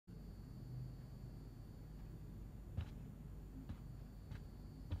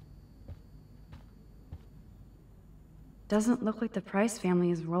Doesn't look like the Price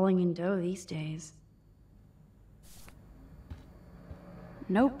family is rolling in dough these days.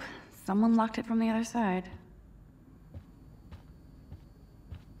 Nope, someone locked it from the other side.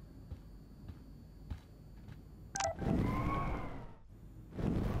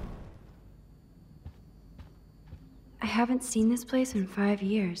 I haven't seen this place in 5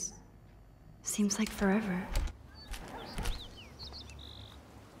 years. Seems like forever.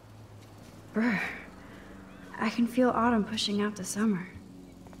 Brr. I can feel autumn pushing out the summer.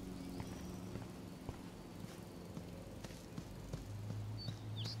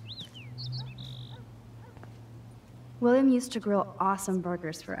 William used to grill awesome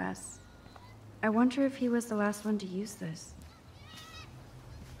burgers for us. I wonder if he was the last one to use this.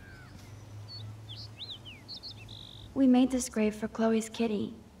 We made this grave for Chloe's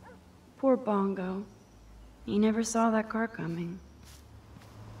kitty. Poor Bongo. He never saw that car coming.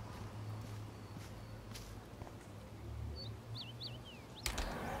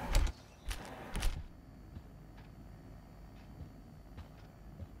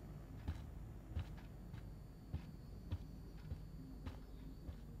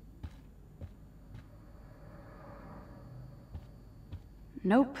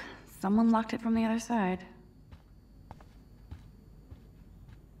 Nope, someone locked it from the other side.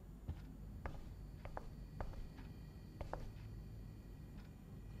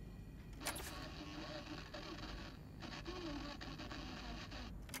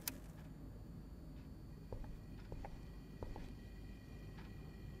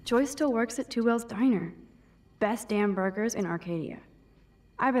 Joyce still works at Two Whales Diner. Best damn burgers in Arcadia.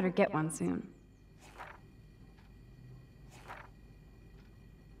 I better get one soon.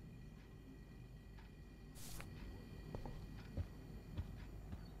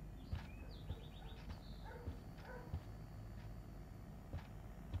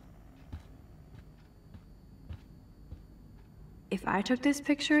 If I took this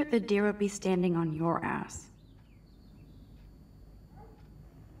picture, the deer would be standing on your ass.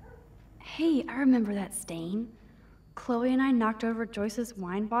 Hey, I remember that stain. Chloe and I knocked over Joyce's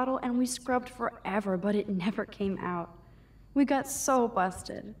wine bottle and we scrubbed forever, but it never came out. We got so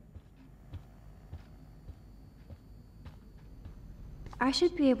busted. I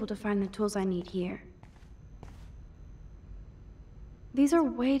should be able to find the tools I need here. These are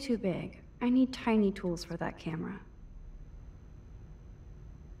way too big. I need tiny tools for that camera.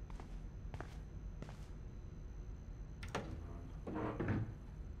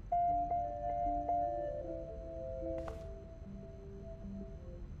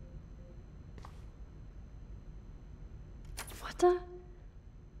 What the?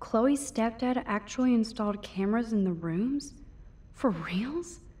 Chloe's stepdad actually installed cameras in the rooms? For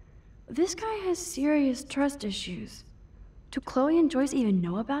reals? This guy has serious trust issues. Do Chloe and Joyce even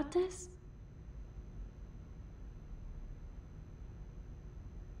know about this?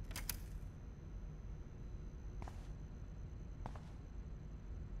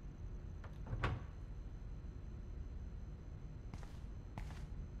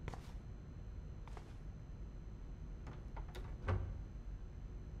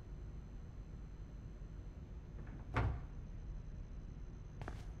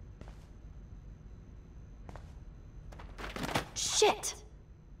 Shit!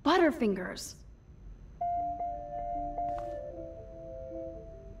 Butterfingers!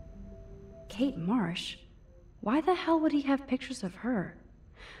 Kate Marsh? Why the hell would he have pictures of her?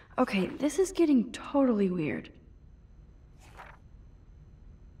 Okay, this is getting totally weird.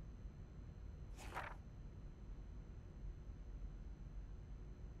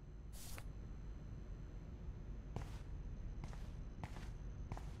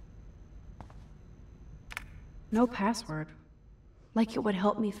 No password. Like it would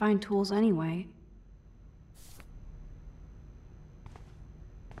help me find tools anyway.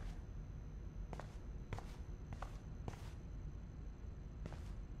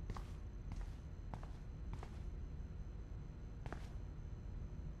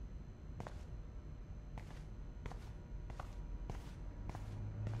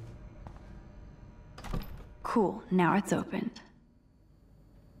 Cool, now it's opened.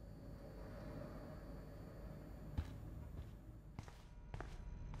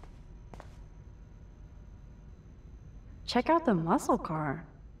 Check out the muscle car.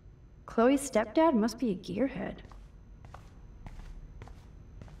 Chloe's stepdad must be a gearhead.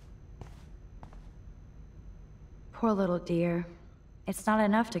 Poor little deer. It's not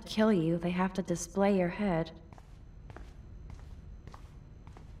enough to kill you, they have to display your head.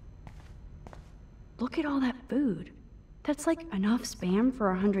 Look at all that food. That's like enough Spam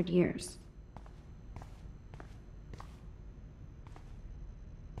for 100 years.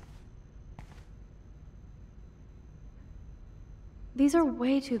 These are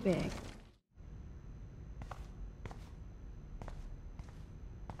way too big.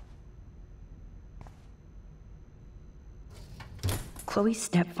 Chloe's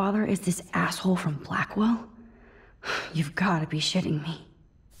stepfather is this asshole from Blackwell? You've gotta be shitting me.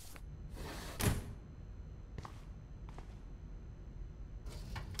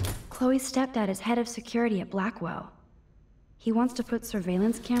 Chloe's stepdad is head of security at Blackwell. He wants to put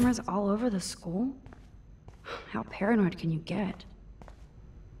surveillance cameras all over the school? How paranoid can you get?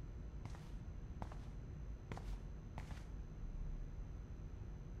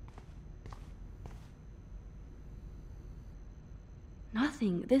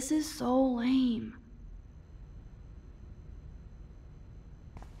 Nothing. This is so lame.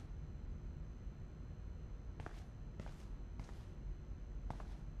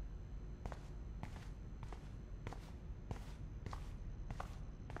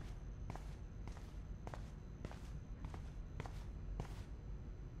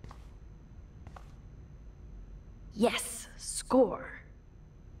 Yes, score.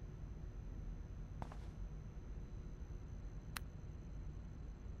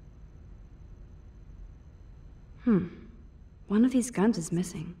 One of these guns is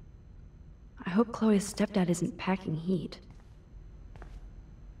missing. I hope Chloe's stepdad isn't packing heat.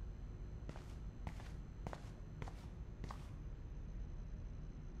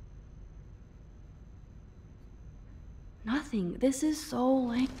 Nothing. This is so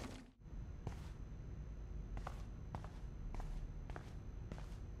lame.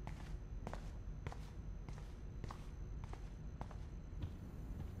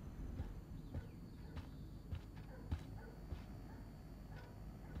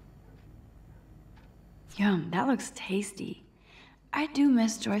 Yum, that looks tasty. I do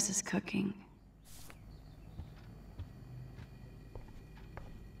miss Joyce's cooking.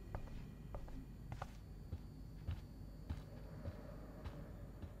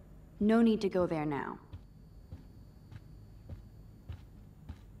 No need to go there now.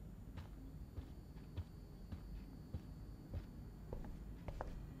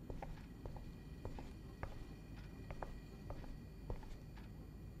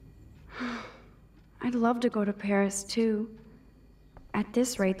 I'd love to go to Paris, too. At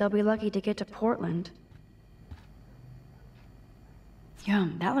this rate, they'll be lucky to get to Portland.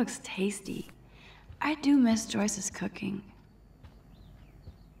 Yum, that looks tasty. I do miss Joyce's cooking.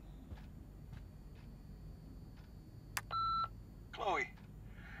 Chloe,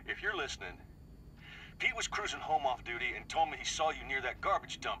 if you're listening, Pete was cruising home off duty and told me he saw you near that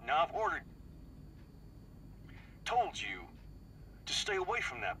garbage dump. Now I've told you to stay away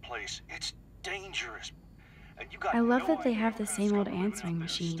from that place. It's dangerous. And you got I love no that they idea have what the kind of same stuff old living out answering there.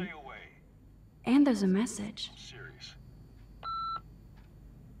 machine. Stay away. And there's a message. I'm serious.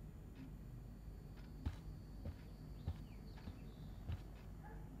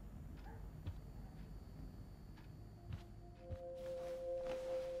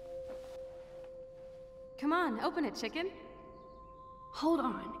 Come on, open it, chicken. Hold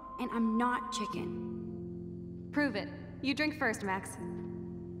on, and I'm not chicken. Prove it. You drink first, Max.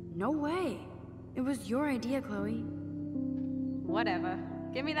 No way. It was your idea, Chloe. Whatever.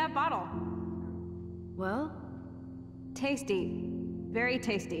 Give me that bottle. Well? Tasty. Very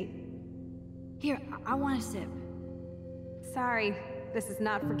tasty. Here, I want a sip. Sorry, this is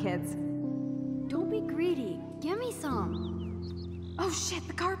not for kids. Don't be greedy. Give me some. Oh shit,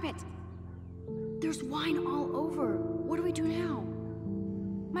 the carpet! There's wine all over. What do we do now?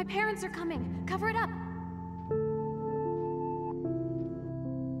 My parents are coming. Cover it up.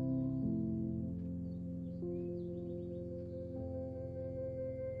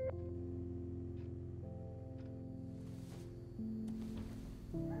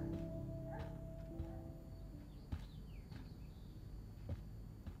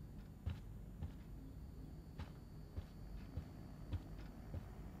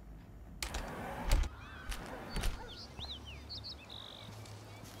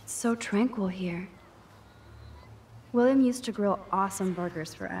 So tranquil here. William used to grill awesome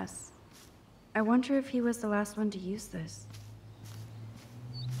burgers for us. I wonder if he was the last one to use this.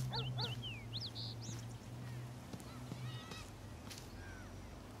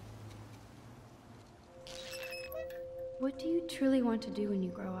 What do you truly want to do when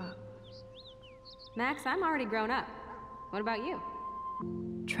you grow up? Max, I'm already grown up. What about you?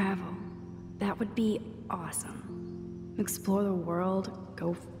 Travel. That would be awesome. Explore the world,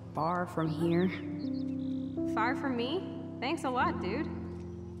 go far from here. Far from me? Thanks a lot, dude.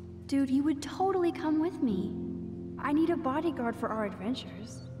 Dude, you would totally come with me. I need a bodyguard for our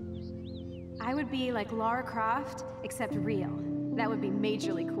adventures. I would be like Lara Croft, except real. That would be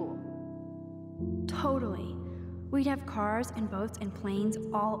majorly cool. Totally. We'd have cars and boats and planes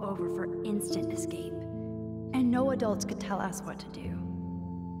all over for instant escape. And no adults could tell us what to do.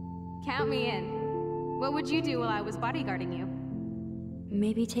 Count me in. What would you do while I was bodyguarding you?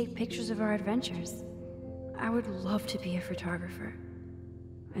 Maybe take pictures of our adventures. I would love to be a photographer.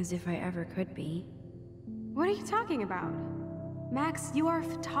 As if I ever could be. What are you talking about? Max, you are a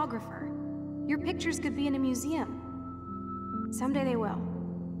photographer. Your pictures could be in a museum. Someday they will.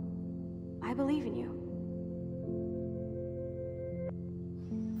 I believe in you.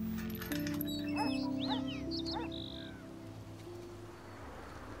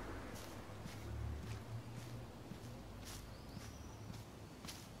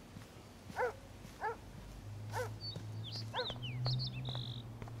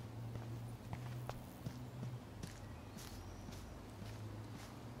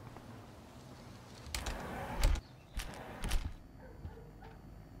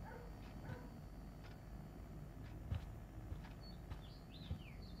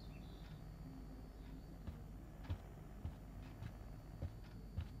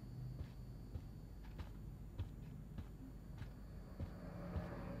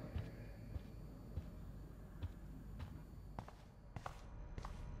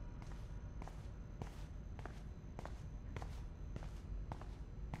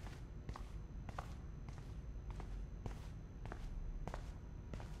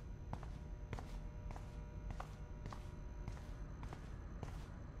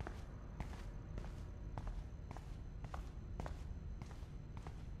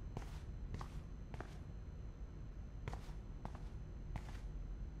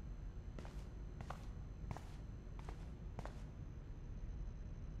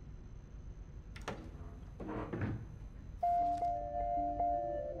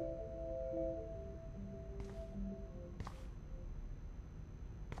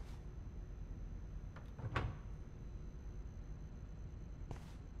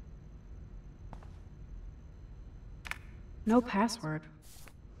 No password.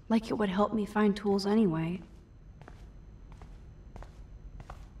 Like it would help me find tools anyway.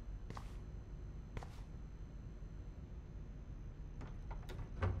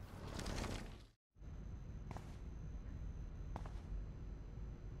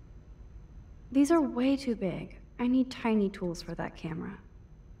 These are way too big. I need tiny tools for that camera.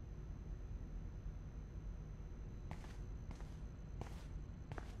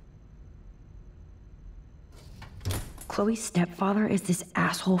 Chloe's stepfather is this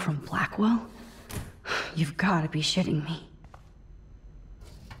asshole from Blackwell? You've gotta be shitting me.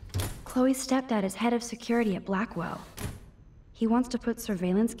 Chloe's stepdad is head of security at Blackwell. He wants to put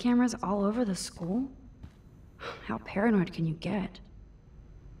surveillance cameras all over the school? How paranoid can you get?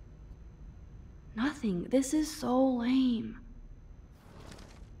 Nothing. This is so lame.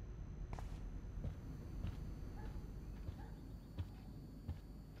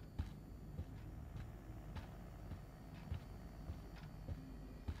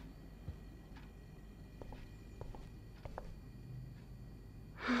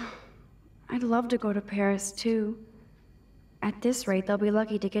 I'd love to go to Paris, too. At this rate, they'll be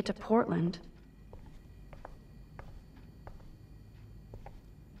lucky to get to Portland.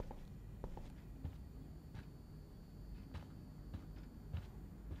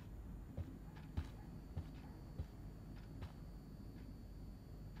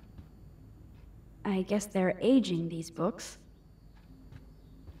 I guess they're aging these books.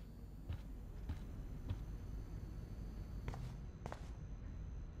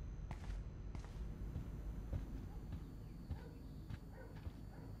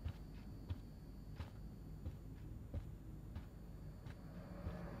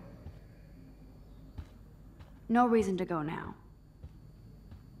 No reason to go now.